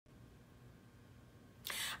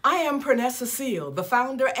I am Pernessa Seele, the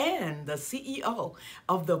founder and the CEO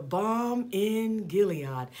of the Balm in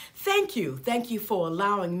Gilead. Thank you for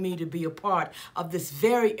allowing me to be a part of this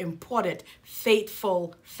very important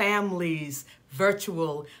Faithful Families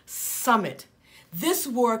virtual summit. This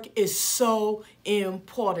work is so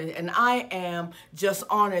important, and I am just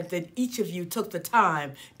honored that each of you took the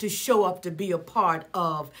time to show up to be a part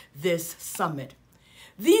of this summit.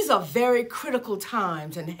 These are very critical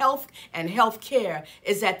times, and health care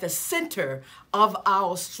is at the center of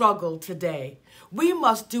our struggle today. We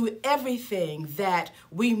must do everything that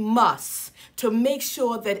we must to make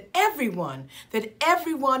sure that everyone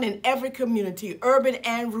in every community, urban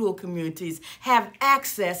and rural communities, have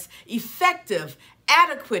access, effective,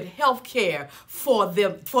 adequate health care for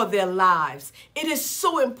their lives. It is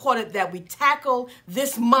so important that we tackle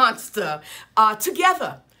this monster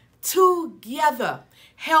together.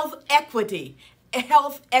 Health equity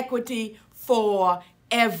for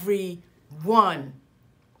everyone.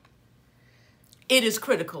 It is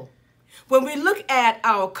critical. When we look at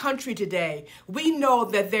our country today, we know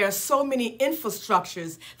that there are so many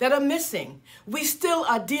infrastructures that are missing. We still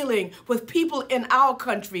are dealing with people in our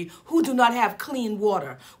country who do not have clean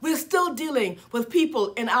water. We're still dealing with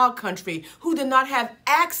people in our country who do not have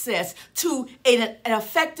access to an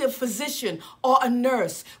effective physician or a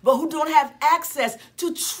nurse, but who don't have access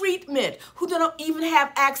to treatment, who don't even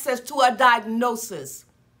have access to a diagnosis.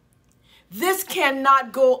 This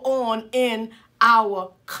cannot go on in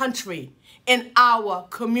our country, in our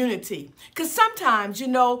community. Because sometimes,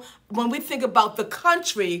 when we think about the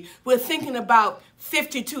country, we're thinking about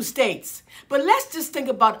 52 states. But let's just think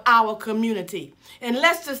about our community. And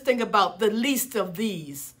let's just think about the least of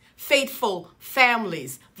these. Faithful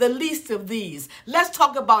families, the least of these. Let's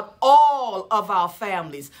talk about all of our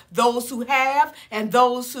families, those who have and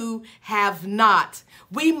those who have not.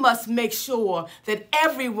 We must make sure that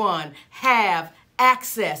everyone have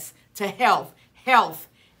access to health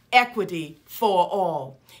equity for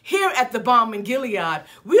all. Here at the Balm in Gilead,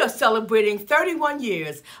 we are celebrating 31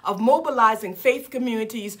 years of mobilizing faith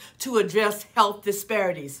communities to address health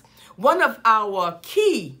disparities. One of our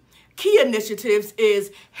key initiatives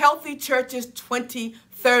is Healthy Churches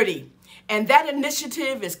 2030. And that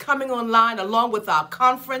initiative is coming online along with our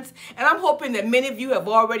conference. And I'm hoping that many of you have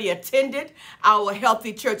already attended our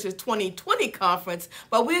Healthy Churches 2020 conference.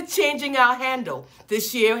 But we're changing our handle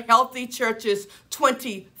this year, Healthy Churches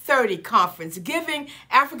 2030 conference, giving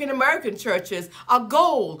African American churches a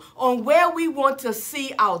goal on where we want to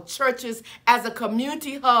see our churches as a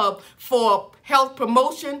community hub for health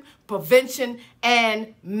promotion, prevention,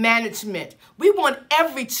 and management. We want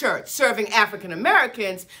every church serving African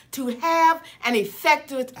Americans to have an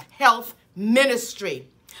effective health ministry.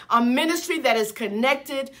 A ministry that is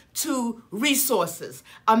connected to resources.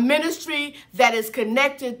 A ministry that is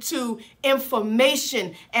connected to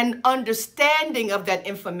information and understanding of that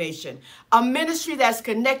information. A ministry that's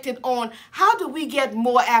connected on how do we get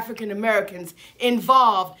more African Americans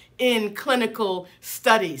involved in clinical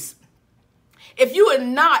studies. If you are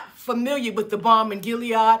not familiar with the Balm in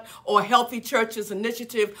Gilead or Healthy Churches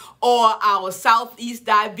Initiative or our Southeast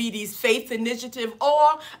Diabetes Faith Initiative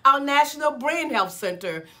or our National Brain Health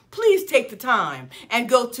Center, please take the time and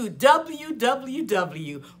go to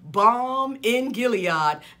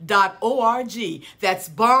www.balmingilead.org. That's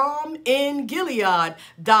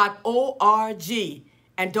balmingilead.org.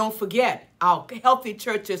 And don't forget our Healthy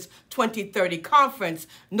Churches 2030 conference,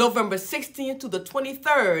 November 16th to the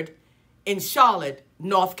 23rd, in Charlotte,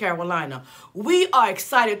 North Carolina. We are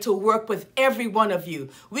excited to work with every one of you.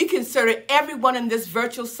 We consider everyone in this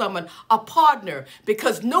virtual summit a partner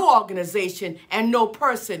because no organization and no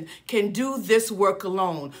person can do this work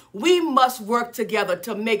alone. We must work together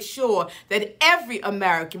to make sure that every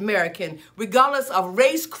American, regardless of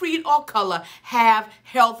race, creed, or color, have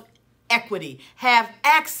health equity, have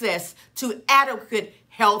access to adequate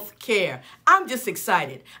health care. I'm just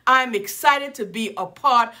excited. I'm excited to be a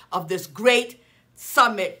part of this great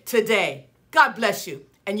summit today. God bless you.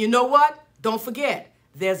 And you know what? Don't forget,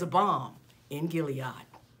 there's a balm in Gilead.